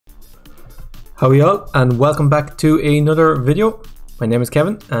Howdy y'all, and welcome back to another video. My name is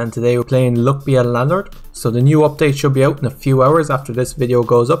Kevin, and today we're playing Luck Be a Landlord. So the new update should be out in a few hours after this video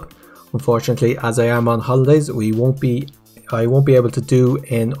goes up. Unfortunately, as I am on holidays, I won't be able to do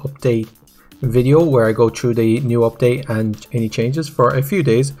an update video where I go through the new update and any changes for a few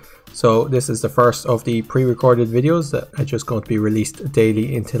days. So this is the first of the pre-recorded videos that are just going to be released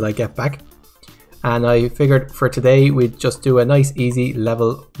daily until I get back. And I figured for today we'd just do a nice easy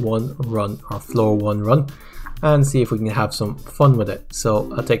level 1 run or floor 1 run and see if we can have some fun with it.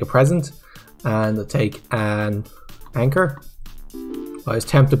 So I'll take a present and I'll take an anchor. I was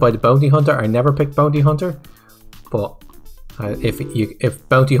tempted by the bounty hunter. I never picked bounty hunter, but if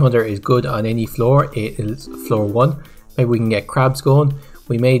bounty hunter is good on any floor, it is floor 1. Maybe we can get crabs going.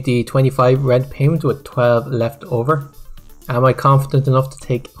 We made the 25 rent payment with 12 left over. Am I confident enough to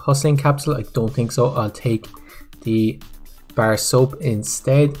take hustling capsule? I don't think so. I'll take the bar soap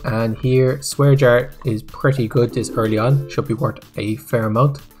instead. And here swear jar is pretty good this early on, should be worth a fair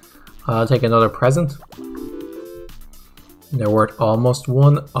amount. I'll take another present. They're worth almost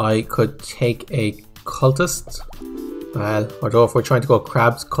 1. I could take a cultist. Well, although if we're trying to go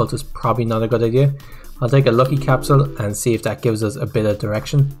crabs, cultist probably not a good idea. I'll take a lucky capsule and see if that gives us a bit of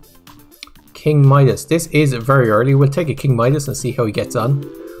direction. King Midas. This is very early. We'll take a King Midas and see how he gets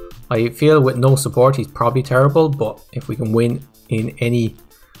on. I feel with no support he's probably terrible, but if we can win in any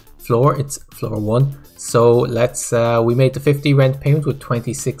floor, it's floor 1. So let's we made the 50 rent payment with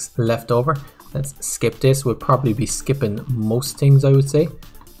 26 left over. Let's skip this. We'll probably be skipping most things, I would say.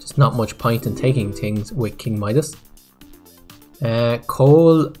 Just not much point in taking things with King Midas.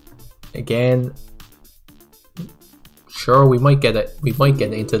 Coal again. Sure, we might get it. We might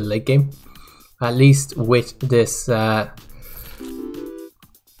get it into the late game. At least with this, I'll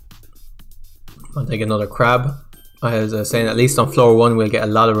take another crab. As I was saying, at least on floor 1 we'll get a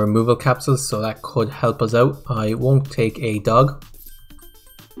lot of removal capsules, so that could help us out. I won't take a dog.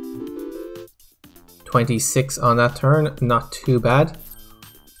 26 on that turn, not too bad.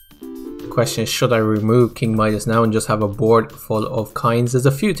 The question is, should I remove King Midas now and just have a board full of coins? There's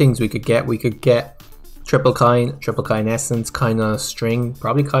a few things we could get. We could get triple coin essence, coin on a string.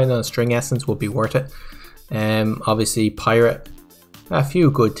 Probably coin on a string essence would be worth it. Obviously pirate, a few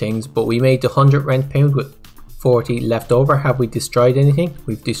good things, but we made the 100 rent payment with 40 left over. Have we destroyed anything?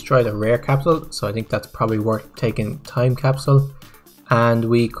 We've destroyed a rare capsule, so I think that's probably worth taking time capsule. And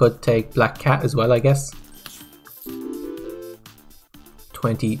we could take black cat as well, I guess.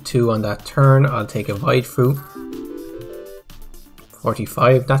 22 on that turn. I'll take a void fruit.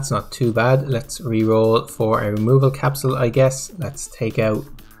 45, that's not too bad. Let's re-roll for a removal capsule, I guess. Let's take out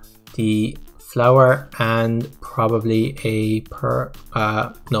the flower and probably a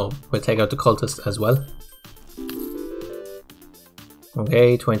no, we'll take out the cultist as well.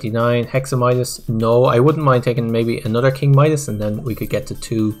 Okay, 29, Hexa Midas. No, I wouldn't mind taking maybe another King Midas, and then we could get to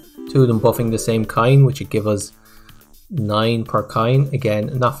two of them buffing the same kind, which would give us 9 per kind.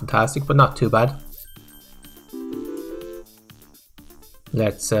 Again, not fantastic, but not too bad.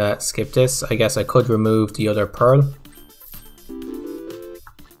 Let's skip this. I guess I could remove the other pearl.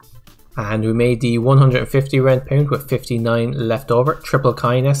 And we made the 150 rent payment with 59 left over. Triple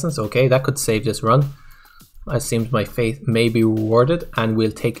coin essence. Okay, that could save this run. It seems my faith may be rewarded. And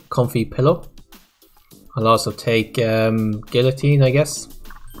we'll take comfy pillow. I'll also take guillotine, I guess.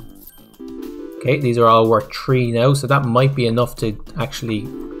 Okay, these are all worth 3 now, so that might be enough to actually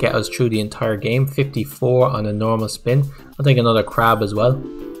get us through the entire game. 54 on a normal spin. I'll take another crab as well.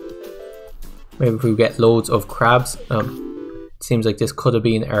 Maybe if we get loads of crabs. It seems like this could have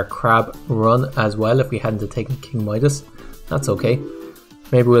been our crab run as well if we hadn't taken King Midas. That's okay.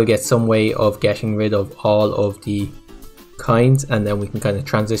 Maybe we'll get some way of getting rid of all of the kinds, and then we can kind of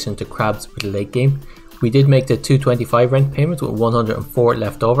transition to crabs for the late game. We did make the 225 rent payment with 104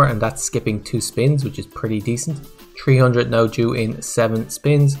 left over, and that's skipping 2 spins, which is pretty decent. 300 now due in 7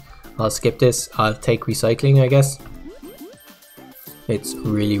 spins. I'll skip this. I'll take recycling, I guess. It's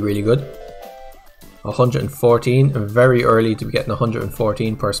really, really good. 114, very early to be getting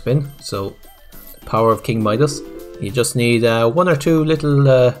 114 per spin. So, the power of King Midas. You just need 1 or 2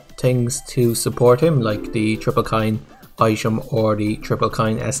 little things to support him, like the triple coin item or the triple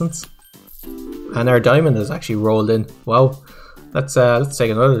coin essence. And our diamond has actually rolled in. Wow. Let's take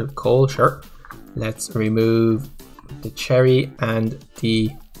another coal, sure. Let's remove the cherry and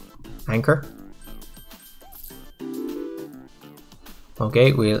the anchor.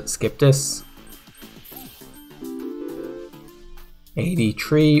 Okay, we'll skip this.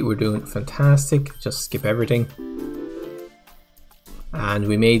 83, we're doing fantastic. Just skip everything. And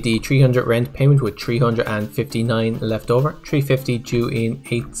we made the 300 rent payment with 359 left over. 350 due in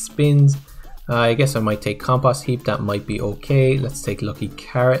 8 spins. I guess I might take compost heap, that might be okay. Let's take lucky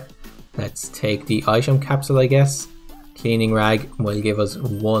carrot. Let's take the item capsule, I guess. Cleaning rag will give us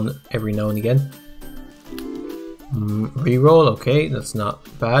 1 every now and again. Reroll, okay, that's not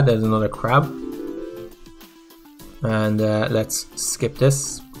bad. There's another crab. And let's skip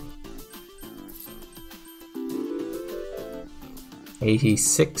this.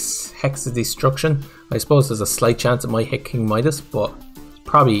 86 Hex of Destruction. I suppose there's a slight chance it might hit King Midas, but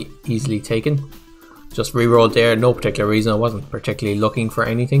probably easily taken. Just rerolled there, no particular reason. I wasn't particularly looking for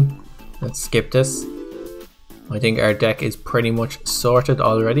anything. Let's skip this. I think our deck is pretty much sorted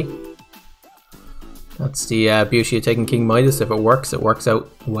already. That's the beauty of taking King Midas. If it works out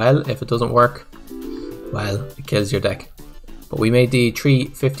well. If it doesn't work, well, it kills your deck. But we made the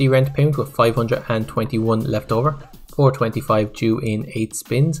 350 rent payment with 521 left over. 425 due in 8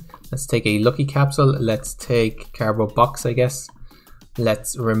 spins. Let's take a lucky capsule. Let's take cardboard box, I guess.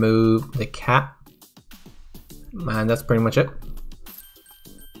 Let's remove the cat. And that's pretty much it.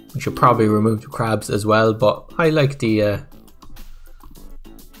 We should probably remove the crabs as well, but I like the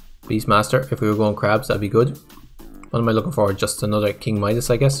Beastmaster. If we were going crabs, that'd be good. What am I looking for? Just another King Midas,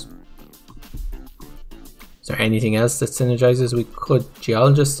 I guess. Is there anything else that synergizes? We could.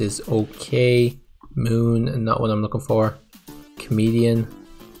 Geologist is okay. Moon, not what I'm looking for. Comedian,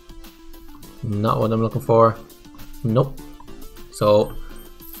 not what I'm looking for. Nope. So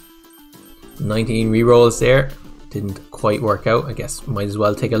 19 rerolls there, didn't quite work out. I guess might as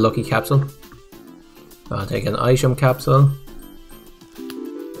well take a lucky capsule. I'll take an item capsule.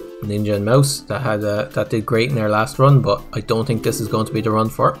 Ninja and Mouse, that had that did great in their last run, but I don't think this is going to be the run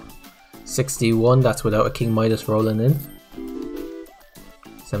for it. 61, that's without a King Midas rolling in.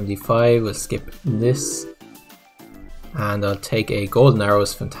 75, we'll skip this. And I'll take a golden arrow,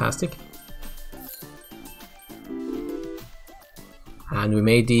 is fantastic. And we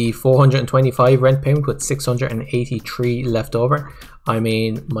made the 425 rent payment with 683 left over. I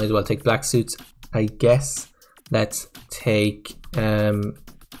mean, might as well take black suits, I guess. Let's take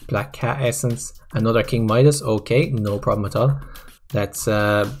black cat essence, another King Midas, okay, no problem at all. Let's,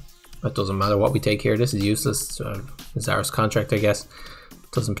 it doesn't matter what we take here, this is useless. Zara's contract, I guess.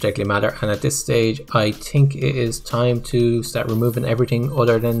 Doesn't particularly matter, and at this stage I think it is time to start removing everything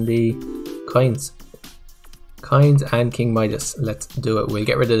other than the coins and King Midas. Let's do it. We'll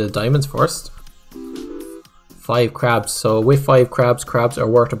get rid of the diamonds first. 5 crabs, so with 5 crabs are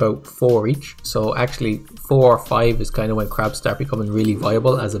worth about 4 each, so actually 4 or 5 is kind of when crabs start becoming really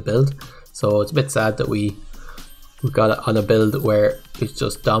viable as a build. So it's a bit sad that we got it on a build where it's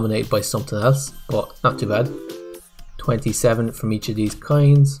just dominated by something else, but not too bad. 27 from each of these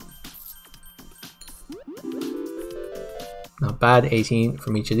coins. Not bad. 18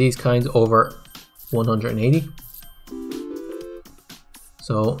 from each of these coins, over 180.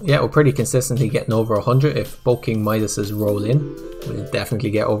 So yeah, we're pretty consistently getting over 100. If both King Midases roll in, we'll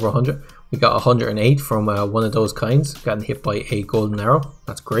definitely get over 100. We got 108 from one of those coins, gotten hit by a golden arrow.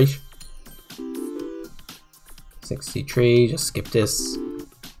 That's great. 63, just skip this.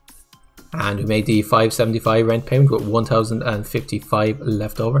 And we made the 575 rent payment with 1055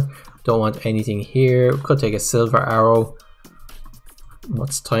 left over. Don't want anything here. We could take a silver arrow.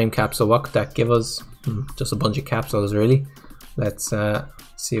 What's time capsule? What could that give us? Just a bunch of capsules, really. Let's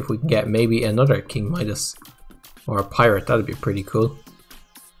see if we can get maybe another King Midas or a pirate. That'd be pretty cool.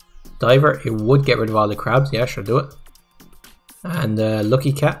 Diver, it would get rid of all the crabs. Yeah, sure, do it. And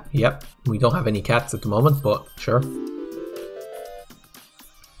lucky cat. Yep, we don't have any cats at the moment, but sure.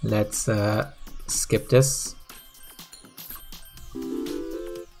 Let's skip this.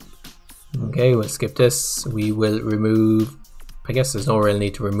 Okay, we'll skip this. We will remove, I guess there's no real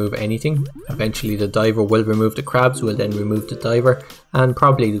need to remove anything. Eventually the diver will remove the crabs. We'll then remove the diver and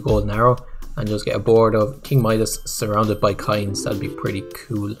probably the golden arrow and just get a board of King Midas surrounded by coins. That'd be pretty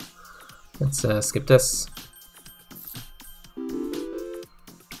cool. Let's skip this.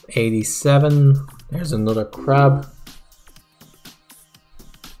 87, there's another crab.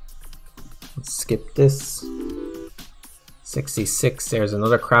 Let's skip this. 66, there's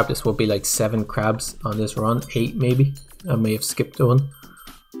another crab. This will be like 7 crabs on this run, 8 maybe. I may have skipped one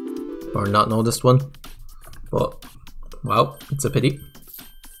or not noticed one, but wow, it's a pity.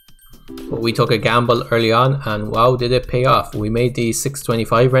 But we took a gamble early on and wow, did it pay off. We made the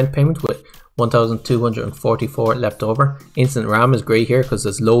 625 rent payment with 1244 left over. Instant RAM is great here because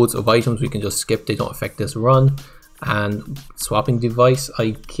there's loads of items we can just skip. They don't affect this run. And swapping device,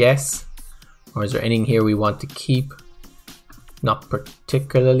 I guess. Or is there anything here we want to keep? Not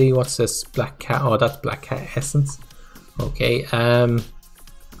particularly. What's this? Black cat. Oh, that's black cat essence. Okay.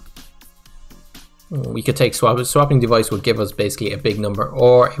 We could take swapping device would give us basically a big number,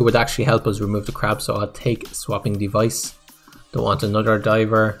 or it would actually help us remove the crab, so I'll take swapping device. Don't want another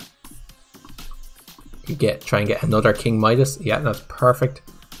diver. You try and get another King Midas. Yeah, that's perfect.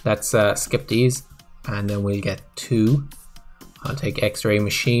 Let's skip these, and then we'll get 2. I'll take X-ray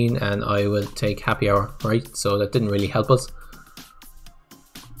machine, and I will take happy hour. Right, so that didn't really help us.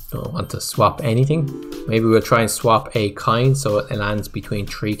 Don't want to swap anything. Maybe we'll try and swap a kind so it lands between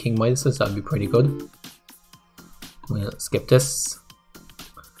 3 King Midases. That'd be pretty good. We'll skip this.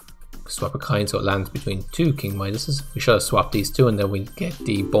 Swap a kind so it lands between 2 King Midases. We should have swapped these 2, and then we get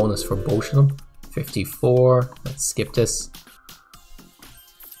the bonus for both of them. 54. Let's skip this.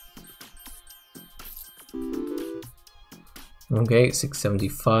 Okay,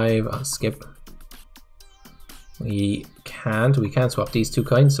 675. I'll skip. We can't swap these 2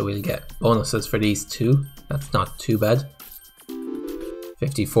 kinds, so we'll get bonuses for these 2. That's not too bad.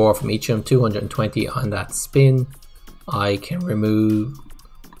 54 from each of them, 220 on that spin. I can remove,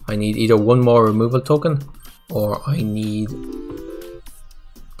 I need either one more removal token, or I need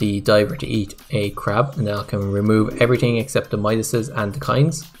the diver to eat a crab, and then I can remove everything except the Midases and the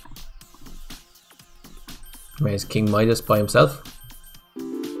kinds. There's King Midas by himself.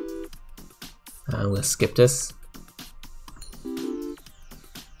 And we'll skip this.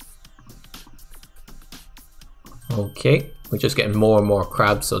 Okay, we're just getting more and more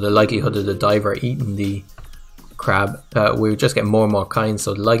crabs, so the likelihood of the diver eating the crab, we're just getting more and more kinds,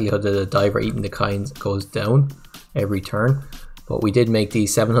 so the likelihood of the diver eating the kinds goes down every turn. But we did make the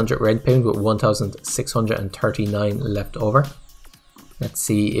 700 rent payment with 1,639 left over. Let's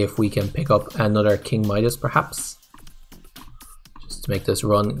see if we can pick up another King Midas perhaps, just to make this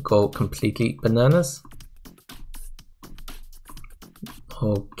run go completely bananas.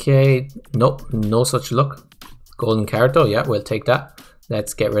 Okay, nope, no such luck. Golden card though, yeah, we'll take that.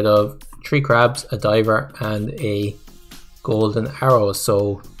 Let's get rid of 3 crabs, a diver, and a golden arrow.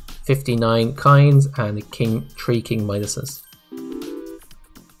 So 59 kinds and 3 King Midases.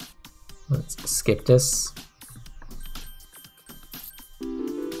 Let's skip this.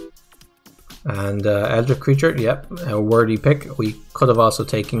 And Eldritch Creature, yep, a worthy pick. We could have also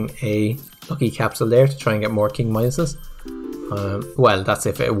taken a lucky capsule there to try and get more King Midases. Well, that's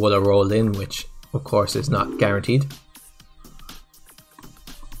if it would have rolled in, which of course is not guaranteed.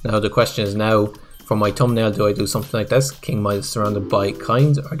 Now the question is now, for my thumbnail, do I do something like this, King Midas surrounded by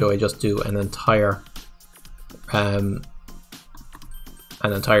kinds, or do I just do an entire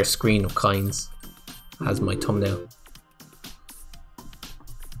screen of kinds as my thumbnail?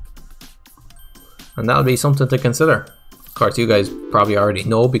 And that'll be something to consider. Of course, you guys probably already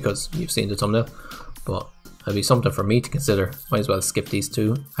know because you've seen the thumbnail, but that'll be something for me to consider. Might as well skip these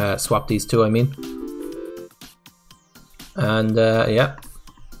 2, swap these 2, I mean. And yeah,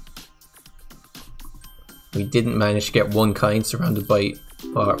 we didn't manage to get one kind surrounded by,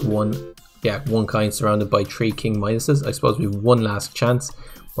 one kind surrounded by 3 King Midases. I suppose we have one last chance,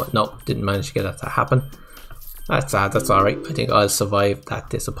 but no, didn't manage to get that to happen. That's sad, that's alright. I think I'll survive that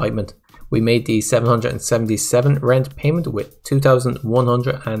disappointment. We made the 777 rent payment with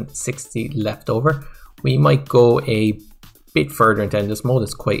 2,160 left over. We might go a bit further into this mode.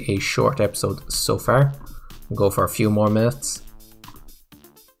 It's quite a short episode so far. We'll go for a few more minutes.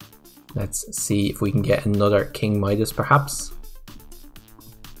 Let's see if we can get another King Midas perhaps.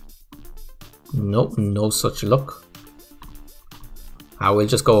 Nope, no such luck. We'll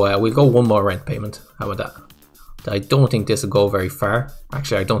just go, we'll go one more rent payment. How about that? I don't think this will go very far.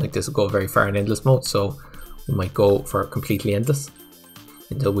 Actually, I don't think this will go very far in endless mode, so we might go for completely endless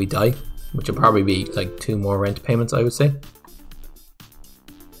until we die, which will probably be like 2 more rent payments, I would say.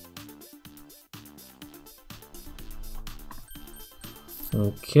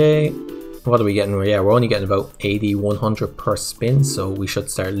 Okay, what are we getting? Yeah, we're only getting about 80, 100 per spin, so we should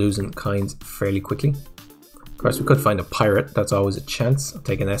start losing kinds fairly quickly. Of course, we could find a pirate. That's always a chance. I'll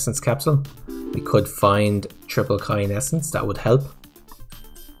take an essence capsule. We could find triple kind essence, that would help.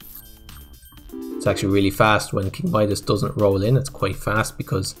 It's actually really fast when King Midas doesn't roll in. It's quite fast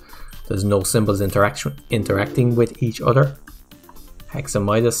because there's no symbols interacting with each other. Hex and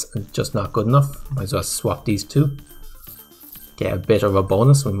Midas are just not good enough. Might as well swap these 2. Get a bit of a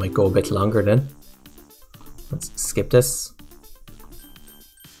bonus. We might go a bit longer then. Let's skip this.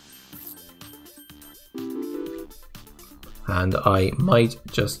 And I might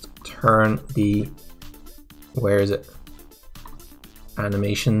just turn the, where is it,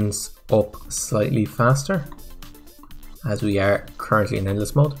 animations up slightly faster, as we are currently in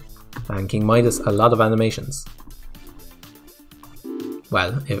endless mode. And King Midas, a lot of animations.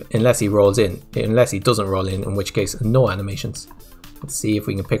 Well, unless he rolls in, unless he doesn't roll in which case no animations. Let's see if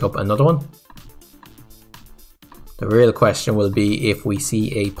we can pick up another one. The real question will be if we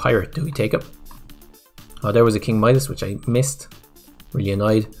see a pirate, do we take it? Oh, there was a King Midas, which I missed. Really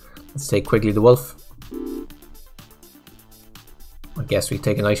annoyed. Let's take Quigley the Wolf. I guess we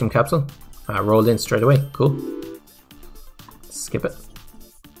take an item capsule. Rolled in straight away. Cool. Skip it.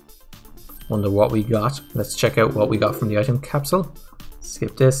 Wonder what we got. Let's check out what we got from the item capsule.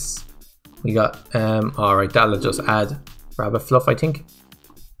 Skip this. We got, alright, that'll just add rabbit fluff, I think.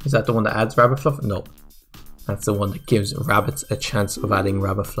 Is that the one that adds rabbit fluff? No. That's the one that gives rabbits a chance of adding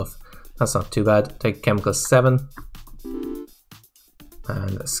rabbit fluff. That's not too bad. Take chemical 7.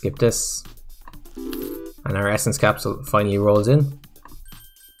 And skip this. And our essence capsule finally rolls in.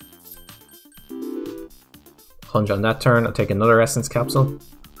 100 on that turn. I'll take another essence capsule.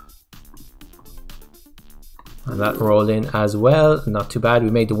 And that rolled in as well. Not too bad. We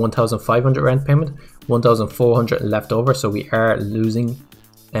made the 1,500 rent payment. 1,400 left over. So we are losing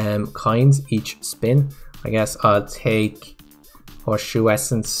coins each spin. I guess I'll take Horseshoe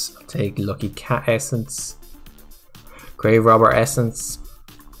Essence. I'll take Lucky Cat Essence. Grave Robber Essence.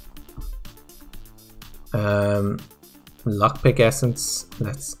 Lockpick Essence.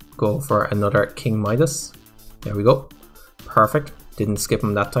 Let's go for another King Midas. There we go. Perfect. Didn't skip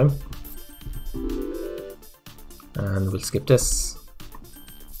him that time. And we'll skip this.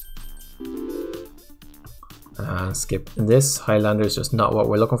 Skip this. Highlander is just not what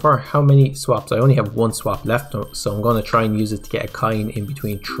we're looking for. How many swaps? I only have one swap left, so I'm going to try and use it to get a coin in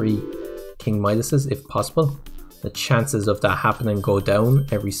between 3 King Midases if possible. The chances of that happening go down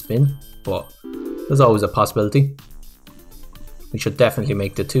every spin, but there's always a possibility. We should definitely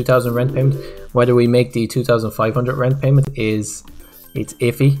make the 2,000 rent payment. Whether we make the 2,500 rent payment it's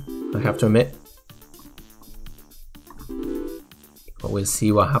iffy, I have to admit. But we'll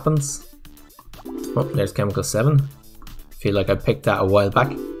see what happens. Oh, there's chemical 7. Feel like I picked that a while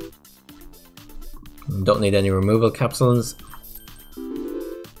back. Don't need any removal capsules.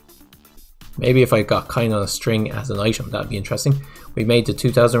 Maybe if I got kind on a string as an item, that'd be interesting. We made the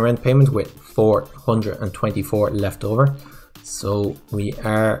 2,000 rent payment with 424 left over. So we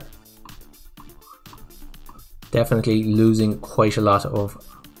are definitely losing quite a lot of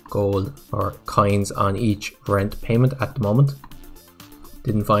gold or coins on each rent payment at the moment.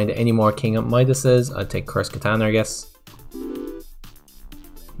 Didn't find any more King Midases. I'd take Curse Katana, I guess.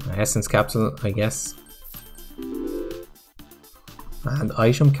 Essence capsule, I guess. And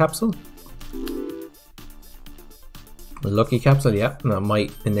item capsule. Lucky capsule, yeah, that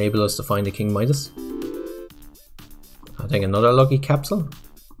might enable us to find a King Midas. I'll take another lucky capsule.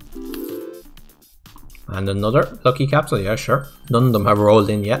 And another lucky capsule, yeah, sure. None of them have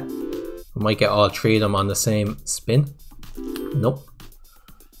rolled in yet. We might get all 3 of them on the same spin. Nope.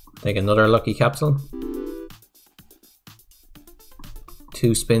 Take another lucky capsule.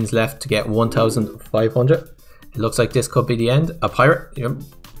 2 spins left to get 1,500. It looks like this could be the end. A pirate. Yep.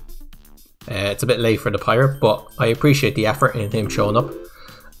 It's a bit late for the pirate, but I appreciate the effort in him showing up.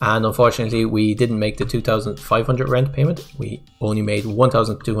 And unfortunately, we didn't make the 2,500 rent payment. We only made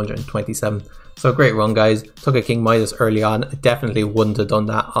 1,227. So great run, guys. Took a King Midas early on. Definitely wouldn't have done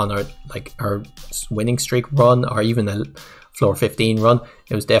that on our winning streak run or even a floor 15 run.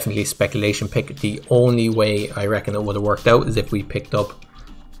 It was definitely a speculation pick. The only way I reckon it would have worked out is if we picked up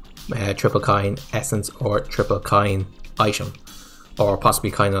triple coin essence or triple coin item, or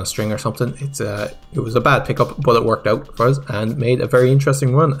possibly coin on a string or something. It was a bad pickup, but it worked out for us and made a very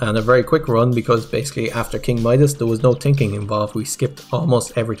interesting run and a very quick run, because basically after King Midas there was no thinking involved. We skipped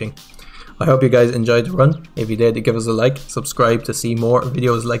almost everything. I hope you guys enjoyed the run. If you did, give us a like, subscribe to see more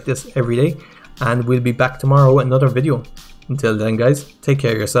videos like this every day, and we'll be back tomorrow with another video. Until then, guys, take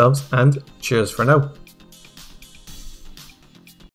care of yourselves and cheers for now.